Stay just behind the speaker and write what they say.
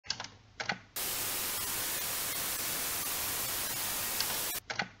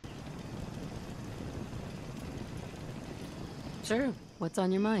Sure. What's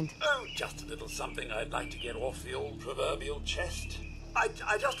on your mind? Oh, just a little something I'd like to get off the old proverbial chest. I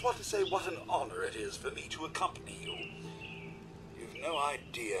just want to say what an honor it is for me to accompany you. You've no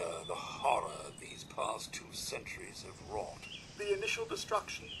idea the horror these past 2 centuries have wrought. The initial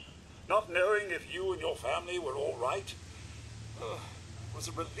destruction, not knowing if you and your family were all right, was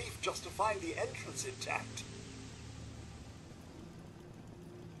a relief just to find the entrance intact.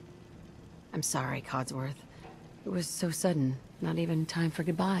 I'm sorry, Codsworth. It was so sudden. Not even time for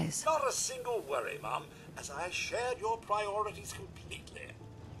goodbyes. Not a single worry, Mum, as I shared your priorities completely.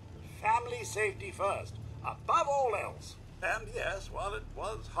 Family safety first, above all else. And yes, while it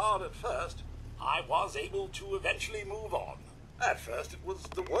was hard at first, I was able to eventually move on. At first it was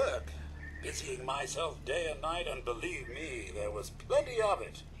the work, busying myself day and night, and believe me, there was plenty of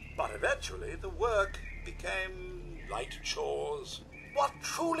it. But eventually the work became light chores. What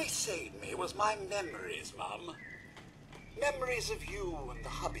truly saved me was my memories, Mum. Memories of you and the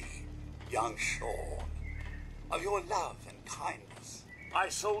hubby, young Sean. Of your love and kindness. I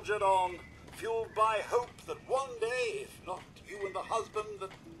soldiered on, fueled by hope that one day, if not you and the husband, that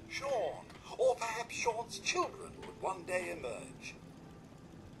Sean, or perhaps Sean's children, would one day emerge.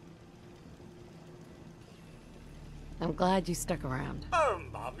 I'm glad you stuck around. Oh,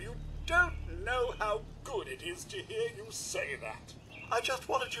 Mum, you don't know how good it is to hear you say that. I just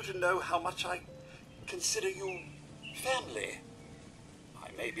wanted you to know how much I consider you family. I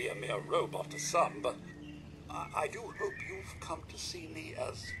may be a mere robot to some, but I do hope you've come to see me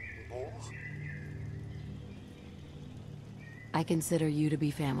as more. I consider you to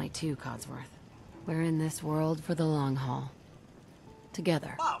be family too, Codsworth. We're in this world for the long haul.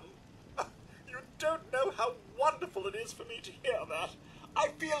 Together. Mum, you don't know how wonderful it is for me to hear that. I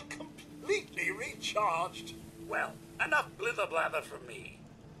feel completely recharged. Well, enough blither-blather from me.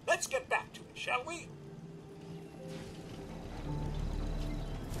 Let's get back to it, shall we?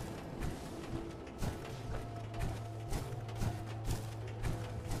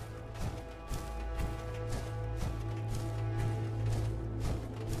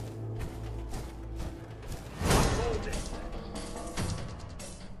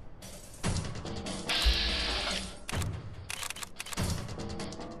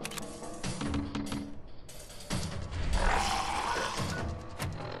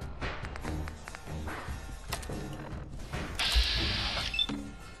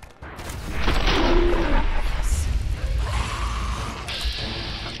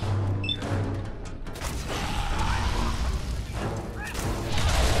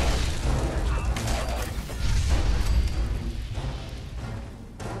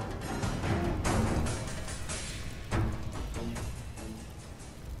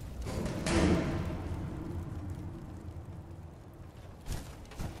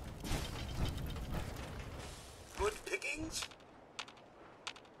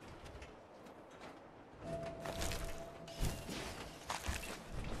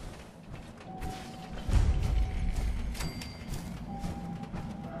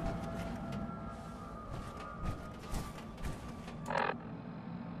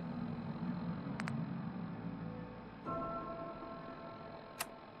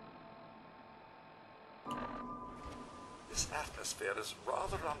 This atmosphere is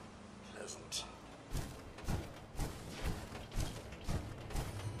rather unpleasant.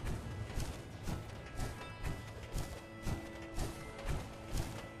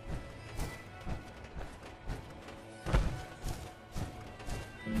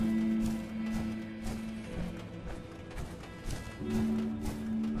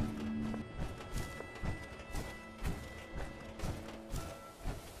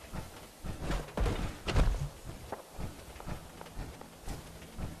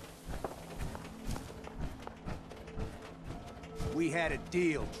 We had a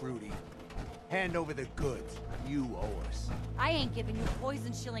deal, Trudy. Hand over the goods. You owe us. I ain't giving you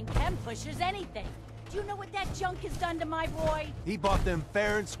poison-shilling chem pushers anything. Do you know what that junk has done to my boy? He bought them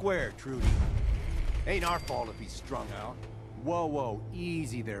fair and square, Trudy. Ain't our fault if he's strung out. Whoa, whoa,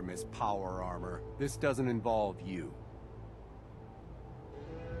 easy there, Miss Power Armor. This doesn't involve you.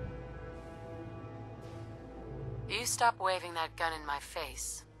 You stop waving that gun in my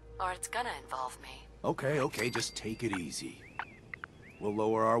face, or it's gonna involve me. Okay, just take it easy. We'll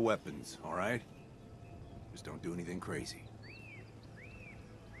lower our weapons, all right? Just don't do anything crazy.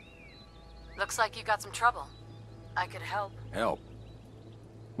 Looks like you got some trouble. I could help. Help?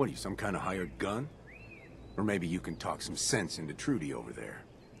 What are you, some kind of hired gun? Or maybe you can talk some sense into Trudy over there.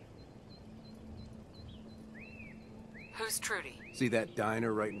 Who's Trudy? See that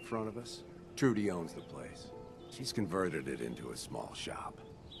diner right in front of us? Trudy owns the place. She's converted it into a small shop.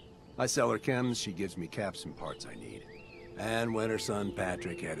 I sell her chems, she gives me caps and parts I need. And when her son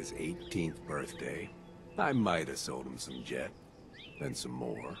Patrick had his 18th birthday, I might have sold him some jet. Then some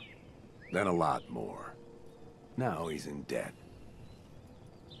more. Then a lot more. Now he's in debt.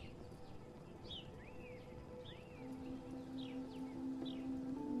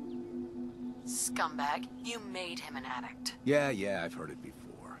 Scumbag, you made him an addict. Yeah, I've heard it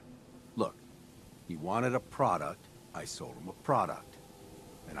before. Look, he wanted a product, I sold him a product.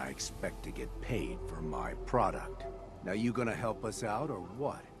 And I expect to get paid for my product. Now you gonna help us out, or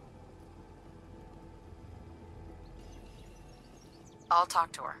what? I'll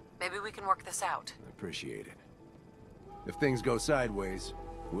talk to her. Maybe we can work this out. I appreciate it. If things go sideways,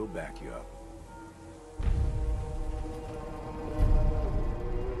 we'll back you up.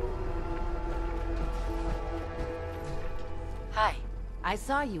 Hi. I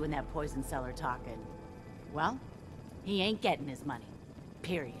saw you in that poison cellar talking. Well, he ain't getting his money.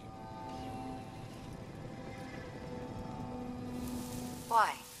 Period.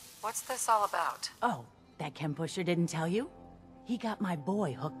 Why? What's this all about? Oh, that chem pusher didn't tell you? He got my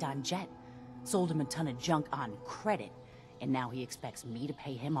boy hooked on jet. Sold him a ton of junk on credit. And now he expects me to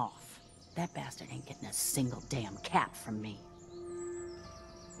pay him off. That bastard ain't getting a single damn cap from me.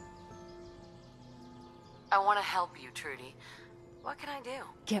 I want to help you, Trudy. What can I do?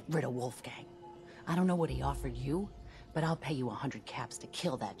 Get rid of Wolfgang. I don't know what he offered you, but I'll pay you 100 caps to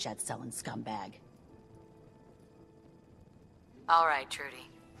kill that jet-selling scumbag. All right, Trudy.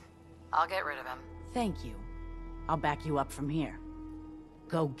 I'll get rid of him. Thank you. I'll back you up from here.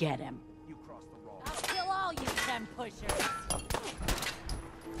 Go get him. You crossed the wrong. I'll kill all you chem pushers.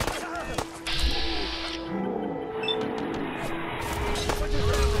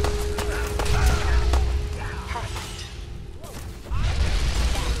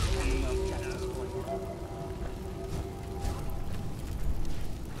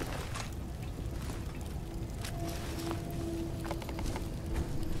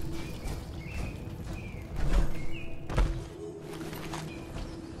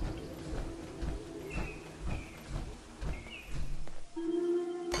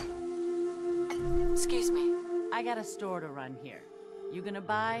 Excuse me. I got a store to run here. You gonna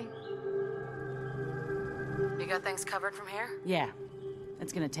buy? You got things covered from here? Yeah.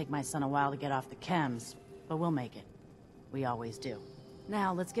 It's gonna take my son a while to get off the chems, but we'll make it. We always do.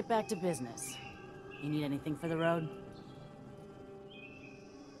 Now, let's get back to business. You need anything for the road?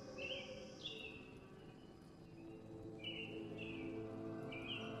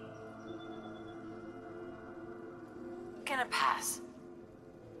 Gonna pass.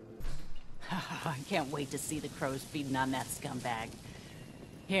 I can't wait to see the crows feeding on that scumbag.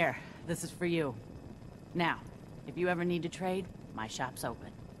 Here, this is for you. Now, if you ever need to trade, my shop's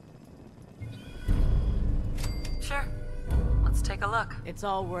open. Sure. Let's take a look. It's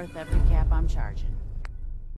all worth every cap I'm charging.